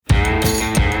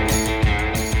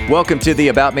Welcome to the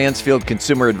About Mansfield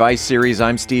Consumer Advice Series.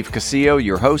 I'm Steve Casillo,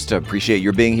 your host. I appreciate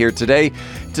your being here today.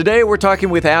 Today, we're talking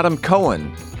with Adam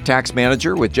Cohen, tax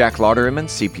manager with Jack Lauderman,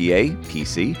 CPA,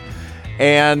 PC.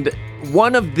 And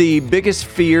one of the biggest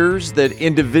fears that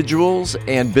individuals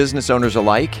and business owners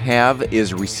alike have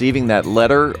is receiving that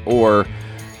letter or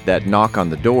that knock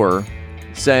on the door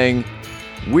saying,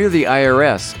 "We're the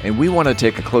IRS and we want to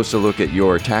take a closer look at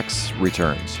your tax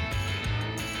returns."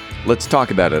 Let's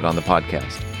talk about it on the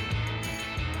podcast.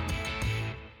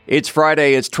 It's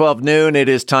Friday, it's 12 noon. It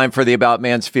is time for the About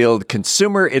Mansfield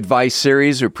Consumer Advice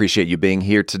Series. We appreciate you being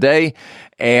here today.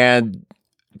 And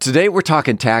today we're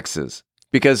talking taxes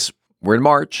because we're in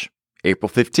March. April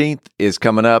 15th is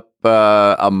coming up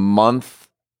a month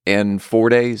and 4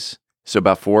 days. So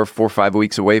about 4 or 5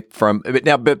 weeks away from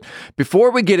now. But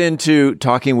before we get into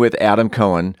talking with Adam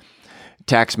Cohen,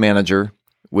 tax manager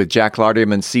with Jack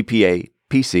Lauderman, CPA,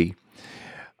 PC,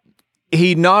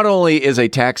 he not only is a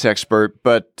tax expert,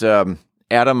 but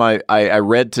Adam, I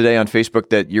read today on Facebook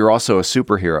that you're also a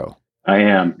superhero. I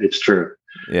am. It's true.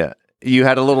 Yeah. You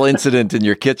had a little incident in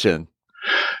your kitchen.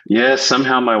 Yes.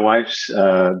 Somehow my wife's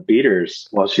beaters,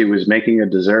 while she was making a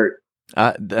dessert,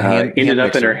 ended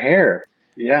up in her hair.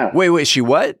 Yeah. Wait. She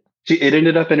what? It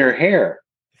ended up in her hair.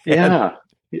 Yeah.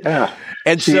 Yeah.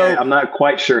 And so I'm not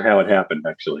quite sure how it happened,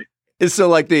 actually. So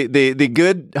like the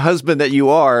good husband that you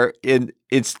are,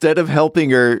 instead of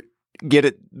helping her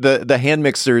get the hand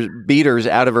mixer beaters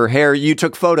out of her hair, you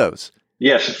took photos.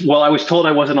 Yes. Well, I was told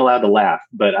I wasn't allowed to laugh,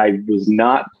 but I was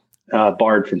not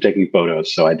barred from taking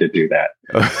photos. So I did do that.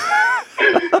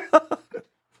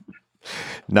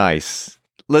 Nice.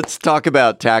 Let's talk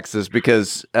about taxes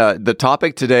because the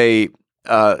topic today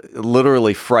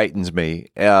literally frightens me.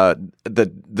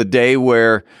 The day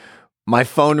where my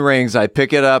phone rings, I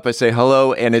pick it up, I say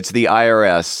hello, and it's the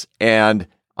IRS, and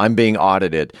I'm being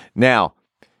audited. Now,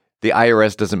 the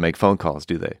IRS doesn't make phone calls,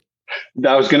 do they?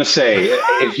 I was going to say,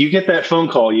 if you get that phone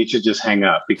call, you should just hang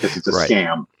up because it's a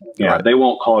scam. Yeah, right. They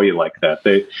won't call you like that.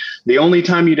 The only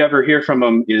time you'd ever hear from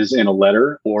them is in a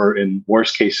letter or, in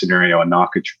worst case scenario, a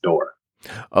knock at your door.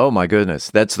 Oh, my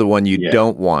goodness. That's the one you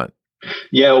don't want.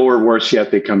 Yeah, or worse yet,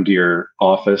 they come to your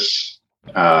office,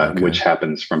 which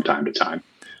happens from time to time.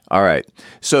 All right.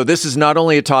 So this is not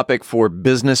only a topic for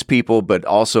business people, but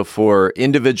also for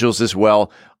individuals as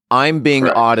well. I'm being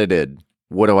audited.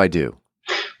 What do I do?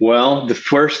 Well, the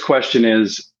first question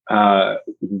is,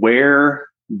 where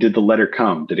did the letter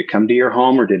come? Did it come to your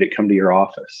home or did it come to your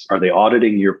office? Are they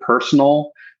auditing your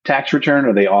personal tax return?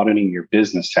 Or are they auditing your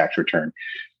business tax return?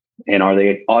 And are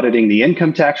they auditing the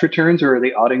income tax returns or are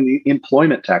they auditing the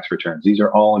employment tax returns? These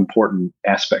are all important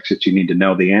aspects that you need to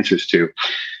know the answers to.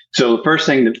 So the first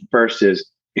thing is,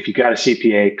 if you got a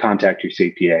CPA, contact your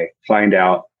CPA, find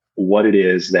out what it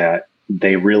is that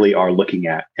they really are looking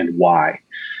at and why.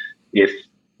 If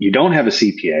you don't have a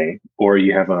CPA or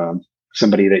you have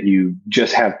somebody that you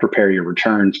just have prepare your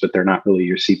returns, but they're not really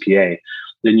your CPA,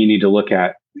 then you need to look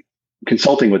at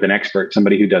consulting with an expert,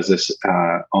 somebody who does this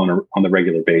on the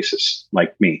regular basis,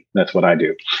 like me. That's what I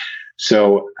do.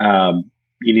 So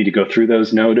you need to go through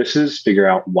those notices, figure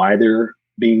out why they're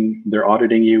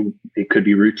auditing you. It could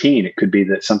be routine. It could be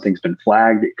that something's been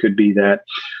flagged. It could be that,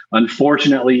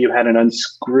 unfortunately, you had an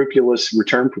unscrupulous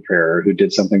return preparer who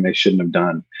did something they shouldn't have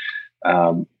done.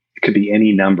 It could be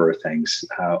any number of things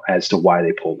as to why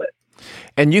they pulled it.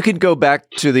 And you can go back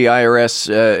to the IRS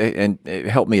and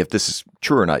help me if this is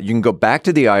true or not. You can go back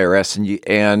to the IRS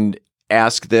and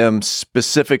ask them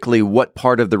specifically what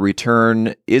part of the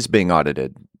return is being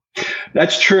audited.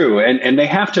 That's true. And they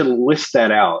have to list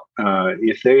that out.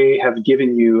 If they have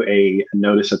given you a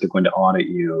notice that they're going to audit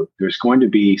you, there's going to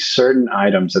be certain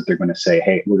items that they're going to say,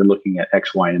 hey, we're looking at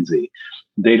X, Y, and Z.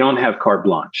 They don't have carte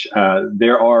blanche.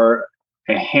 There are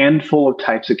a handful of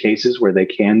types of cases where they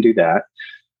can do that.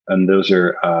 And those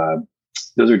are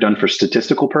done for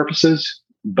statistical purposes.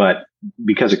 But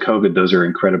because of COVID, those are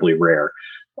incredibly rare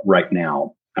right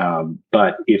now.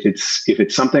 But if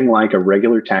it's something like a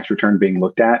regular tax return being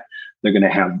looked at, they're going to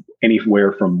have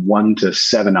anywhere from 1 to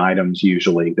 7 items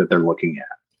usually that they're looking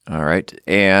at. All right.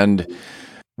 And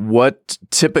what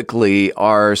typically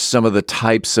are some of the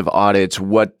types of audits?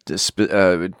 What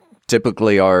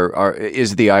typically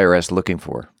is the IRS looking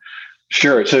for?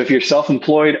 Sure. So if you're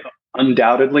self-employed,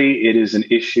 undoubtedly it is an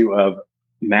issue of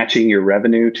matching your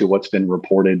revenue to what's been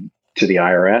reported to the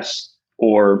IRS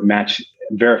or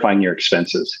verifying your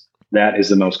expenses. That is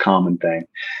the most common thing.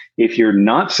 If you're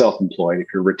not self-employed, if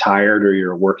you're retired or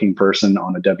you're a working person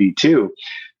on a W-2,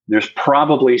 there's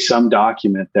probably some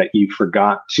document that you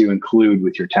forgot to include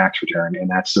with your tax return, and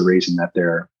that's the reason that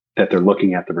they're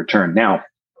looking at the return. Now,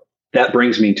 that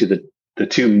brings me to the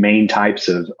two main types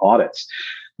of audits.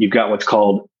 You've got what's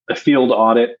called a field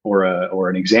audit or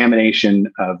an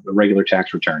examination of a regular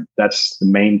tax return. That's the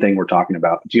main thing we're talking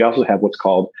about. But you also have what's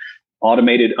called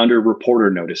automated under-reporter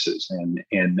notices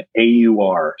and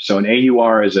AUR. So an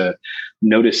AUR is a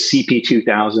notice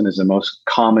CP2000 is the most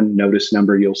common notice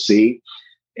number you'll see.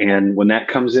 And when that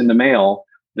comes in the mail,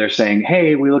 they're saying,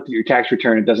 hey, we looked at your tax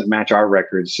return. It doesn't match our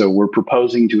records. So we're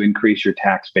proposing to increase your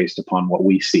tax based upon what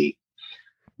we see.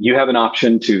 You have an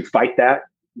option to fight that.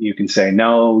 You can say,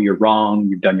 no, you're wrong.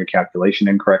 You've done your calculation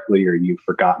incorrectly, or you've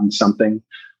forgotten something.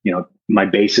 My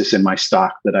basis in my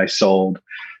stock that I sold,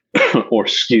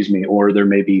 or there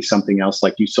may be something else,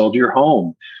 like you sold your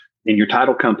home and your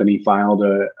title company filed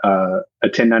a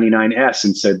 1099-S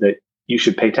and said that you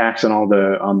should pay tax on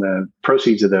the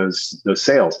proceeds of those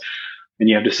sales. And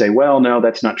you have to say, well, no,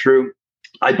 that's not true.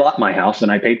 I bought my house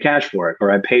and I paid cash for it,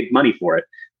 or I paid money for it.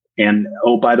 And,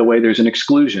 oh, by the way, there's an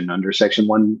exclusion under Section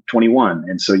 121.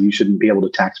 And so you shouldn't be able to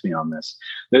tax me on this.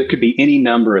 There could be any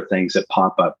number of things that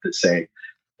pop up that say,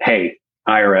 hey,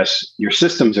 IRS, your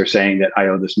systems are saying that I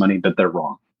owe this money, but they're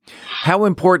wrong. How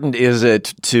important is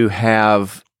it to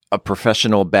have a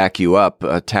professional back you up,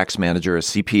 a tax manager, a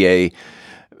CPA,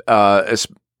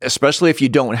 especially if you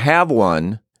don't have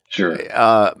one? Sure.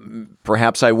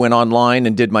 Perhaps I went online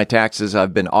and did my taxes.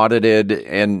 I've been audited,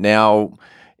 and now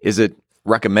is it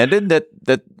recommended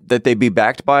that they be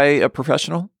backed by a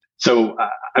professional? So,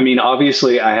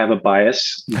 obviously I have a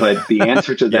bias, but the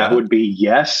answer to that would be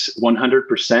yes,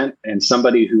 100%. And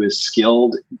somebody who is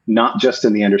skilled, not just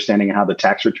in the understanding of how the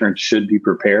tax return should be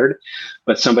prepared,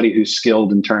 but somebody who's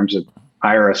skilled in terms of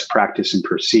IRS practice and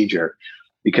procedure,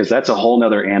 because that's a whole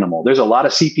nother animal. There's a lot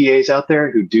of CPAs out there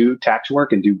who do tax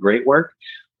work and do great work,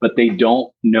 but they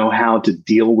don't know how to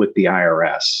deal with the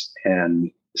IRS. And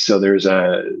so there's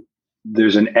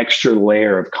an extra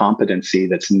layer of competency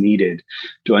that's needed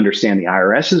to understand the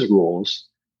IRS's rules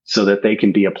so that they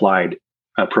can be applied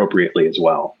appropriately as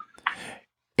well.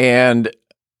 And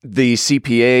the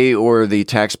CPA or the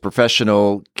tax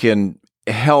professional can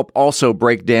help also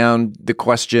break down the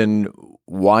question,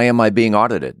 why am I being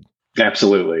audited?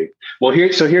 Absolutely. Well,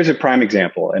 here's a prime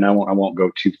example, and I won't go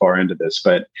too far into this,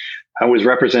 but I was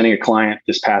representing a client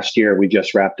this past year. We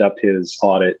just wrapped up his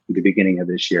audit at the beginning of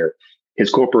this year. His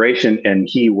corporation and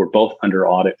he were both under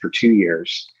audit for 2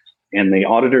 years. And the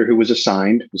auditor who was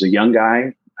assigned was a young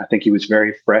guy. I think he was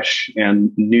very fresh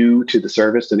and new to the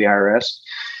service, to the IRS.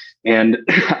 And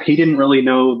he didn't really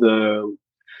know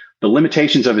the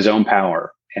limitations of his own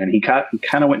power. And he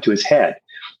kind of went to his head.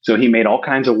 So he made all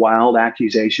kinds of wild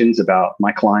accusations about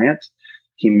my client.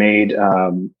 He made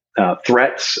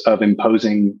threats of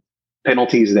imposing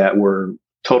penalties that were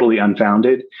totally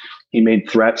unfounded. He made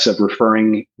threats of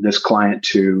referring this client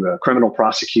to criminal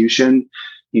prosecution.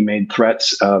 He made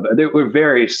threats there were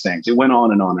various things. It went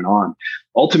on and on and on.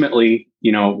 Ultimately,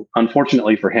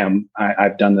 unfortunately for him,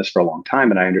 I've done this for a long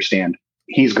time and I understand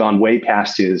he's gone way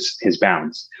past his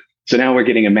bounds. So now we're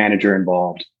getting a manager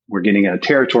involved. We're getting a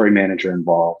territory manager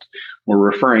involved. We're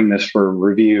referring this for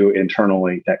review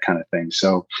internally, that kind of thing.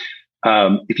 So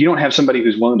if you don't have somebody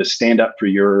who's willing to stand up for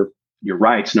your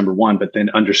rights, number one, but then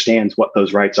understands what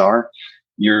those rights are,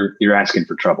 you're asking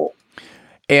for trouble.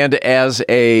 And as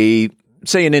say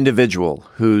an individual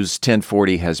whose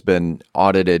 1040 has been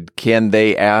audited, can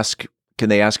they ask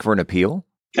for an appeal?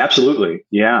 Absolutely.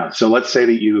 Yeah. So let's say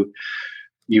that you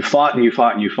fought and you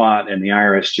fought and you fought, and the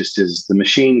IRS the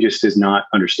machine just is not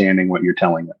understanding what you're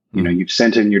telling them. Mm-hmm. You've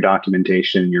sent in your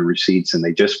documentation, your receipts, and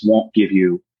they just won't give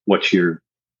you what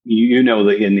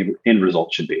the end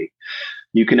result should be.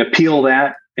 You can appeal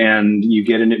that and you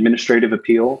get an administrative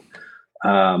appeal.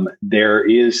 There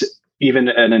is even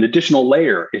an additional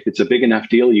layer. If it's a big enough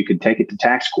deal, you could take it to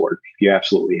tax court if you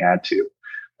absolutely had to.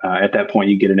 At that point,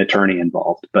 you get an attorney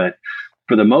involved. But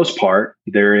for the most part,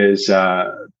 there's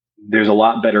a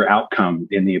lot better outcome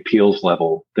in the appeals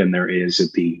level than there is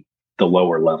at the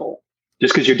lower level.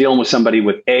 Just because you're dealing with somebody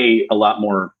with a lot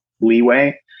more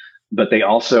leeway, but they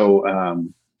also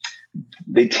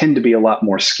they tend to be a lot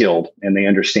more skilled and they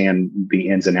understand the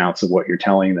ins and outs of what you're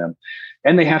telling them.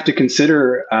 And they have to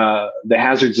consider the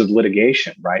hazards of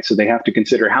litigation, right? So they have to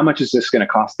consider, how much is this going to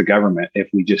cost the government if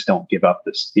we just don't give up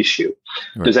this issue?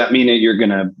 Right. Does that mean that you're going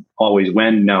to always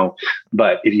win? No.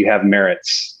 But if you have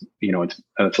merits,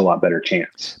 it's a lot better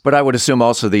chance. But I would assume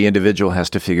also the individual has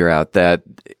to figure out that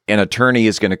an attorney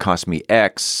is going to cost me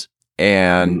X.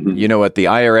 And mm-hmm. You know what? The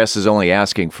IRS is only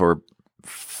asking for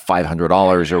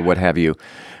 $500 or what have you.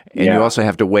 And you also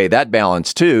have to weigh that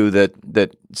balance too,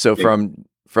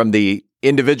 from the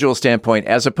individual standpoint,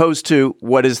 as opposed to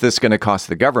what is this going to cost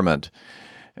the government?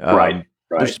 Right.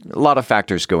 There's a lot of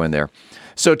factors go in there.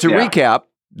 So to recap,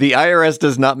 the IRS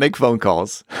does not make phone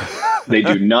calls. They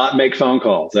do not make phone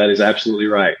calls. That is absolutely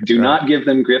right. Do not give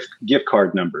them gift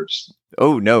card numbers.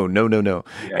 Oh, no. Yeah.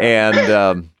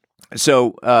 And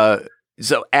so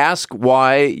ask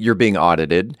why you're being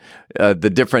audited, the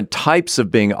different types of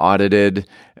being audited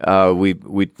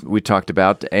we talked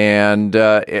about, and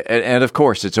of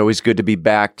course, it's always good to be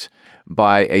backed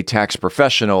by a tax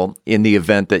professional in the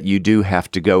event that you do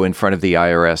have to go in front of the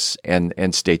IRS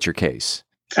and state your case.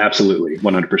 Absolutely,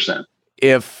 100%.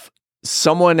 If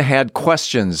someone had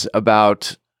questions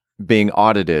about being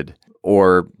audited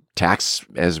or tax,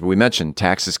 as we mentioned,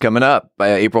 tax is coming up.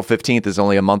 April 15th is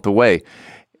only a month away.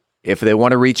 If they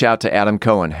want to reach out to Adam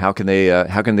Cohen, how can they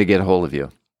get a hold of you?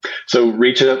 So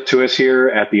reach out to us here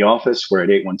at the office. We're at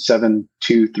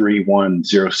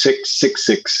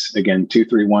 817-231-0666. Again,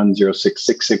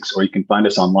 231-0666, or you can find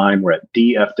us online. We're at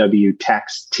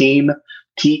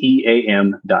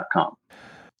dfwtaxteam.com.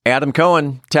 Adam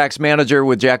Cohen, tax manager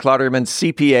with Jack Lauderman,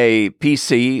 CPA,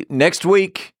 PC. Next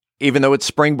week, even though it's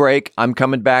spring break, I'm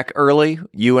coming back early.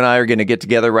 You and I are going to get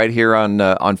together right here on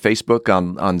Facebook,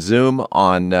 on Zoom.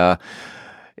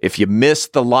 If you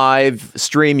missed the live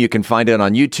stream, you can find it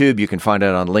on YouTube. You can find it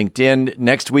on LinkedIn.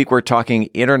 Next week, we're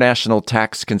talking international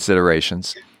tax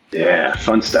considerations. Yeah,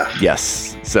 fun stuff.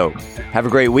 Yes. So have a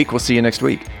great week. We'll see you next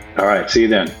week. All right. See you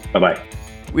then. Bye-bye.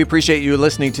 We appreciate you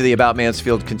listening to the About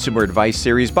Mansfield Consumer Advice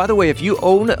Series. By the way, if you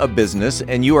own a business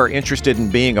and you are interested in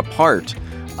being a part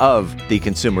of the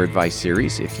Consumer Advice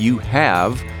Series, if you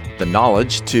have the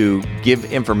knowledge to give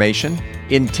information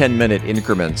in 10-minute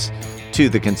increments to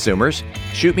the consumers,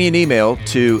 shoot me an email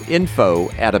to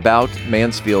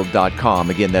info@aboutmansfield.com.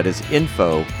 Again, that is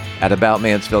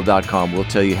info@aboutmansfield.com. We'll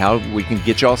tell you how we can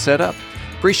get you all set up.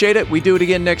 Appreciate it. We do it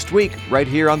again next week right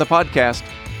here on the podcast.